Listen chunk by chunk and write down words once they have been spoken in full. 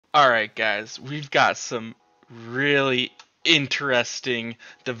Alright, guys, we've got some really interesting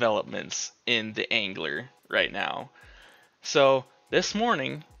developments in the angler right now. So, this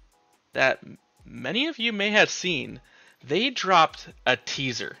morning, that many of you may have seen, they dropped a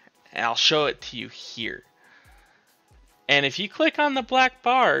teaser, and I'll show it to you here. And if you click on the black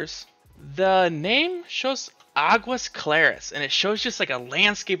bars, the name shows Aguas Claras, and it shows just like a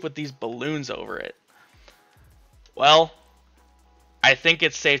landscape with these balloons over it. Well, I think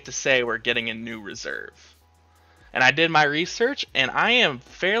it's safe to say we're getting a new reserve. And I did my research, and I am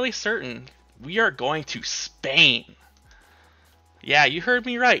fairly certain we are going to Spain. Yeah, you heard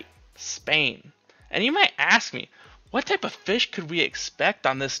me right. Spain. And you might ask me, what type of fish could we expect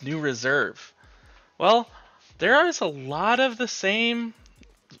on this new reserve? Well, there is a lot of the same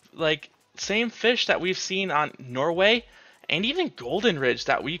fish that we've seen on Norway and even Golden Ridge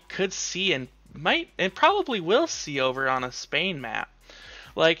that we could see and might and probably will see over on a Spain map.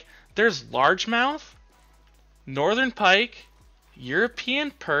 Like there's largemouth, northern pike,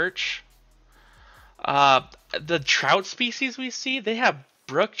 European perch. The trout species we see, they have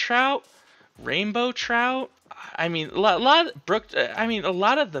brook trout, rainbow trout. I mean, a lot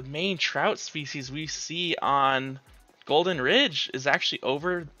of the main trout species we see on Golden Ridge is actually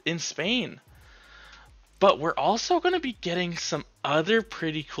over in Spain. But we're also going to be getting some other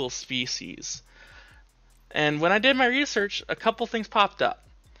pretty cool species. And when I did my research, a couple things popped up.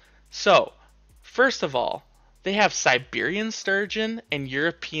 So, first of all, they have Siberian sturgeon and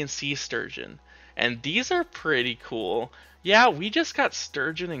European sea sturgeon. And these are pretty cool. Yeah, we just got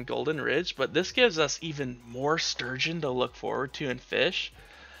sturgeon and Golden Ridge, but this gives us even more sturgeon to look forward to and fish.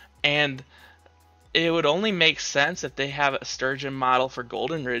 And it would only make sense if they have a sturgeon model for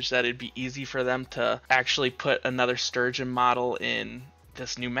Golden Ridge that it'd be easy for them to actually put another sturgeon model in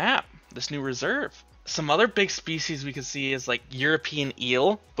this new map, this new reserve. Some other big species we can see is like European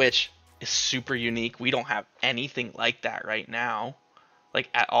eel, which is super unique. We don't have anything like that right now, like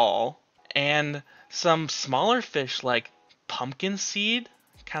at all. And some smaller fish like pumpkin seed,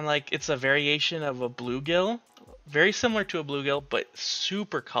 kind of like it's a variation of a bluegill, very similar to a bluegill, but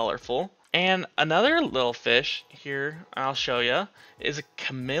super colorful. And another little fish here I'll show you is a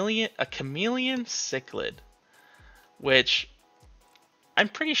chameleon cichlid, which I'm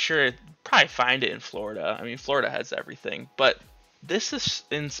pretty sure you'd probably find it in Florida. I mean, Florida has everything, but this is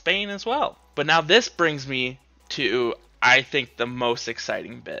in Spain as well. But now this brings me to, I think, the most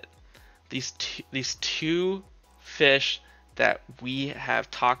exciting bit. These two fish that we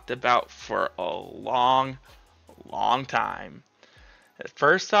have talked about for a long, long time.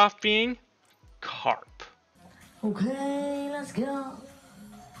 First off being carp. Okay, let's go.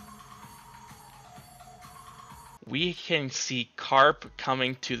 We can see carp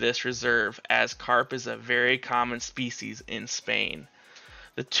coming to this reserve as carp is a very common species in Spain.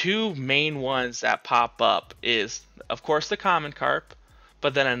 The two main ones that pop up is, of course, the common carp,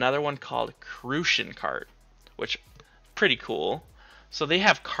 but then another one called crucian carp, which pretty cool. So they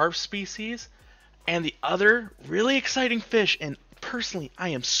have carp species, and the other really exciting fish, and personally I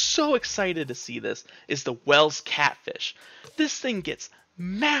am so excited to see this, is the Wells catfish. This thing gets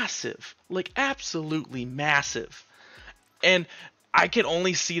massive, like absolutely massive. And I can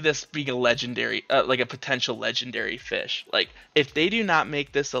only see this being a legendary, like a potential legendary fish. Like, if they do not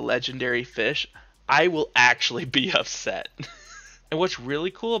make this a legendary fish, I will actually be upset. And what's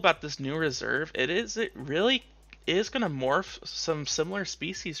really cool about this new reserve, it really is going to morph some similar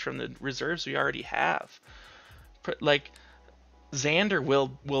species from the reserves we already have. Like, Xander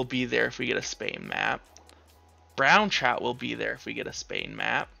will be there if we get a Spain map. Brown trout will be there if we get a Spain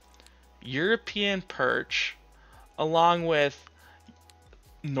map. European perch, along with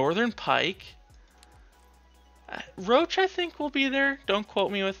northern pike. Roach, I think, will be there. Don't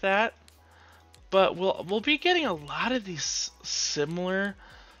quote me with that. But we'll be getting a lot of these similar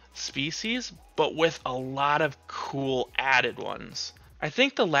species, but with a lot of cool added ones. I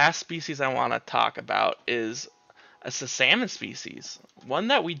think the last species I want to talk about is a salmon species, one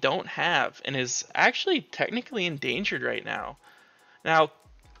that we don't have and is actually technically endangered right now. Now,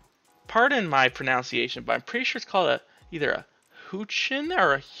 pardon my pronunciation, but I'm pretty sure it's called either a Houchin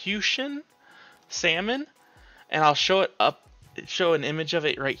or a Hushin salmon, and I'll show an image of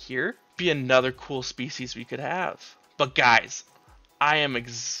it right here. Be another cool species we could have. But guys, I am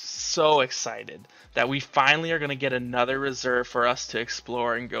so excited that we finally are going to get another reserve for us to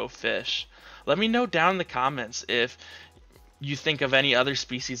explore and go fish. Let me know down in the comments if you think of any other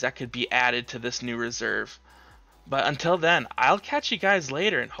species that could be added to this new reserve. But until then, I'll catch you guys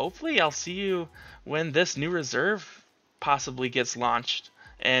later, and hopefully I'll see you when this new reserve possibly gets launched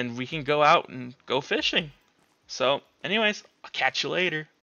and we can go out and go fishing. So anyways, I'll catch you later.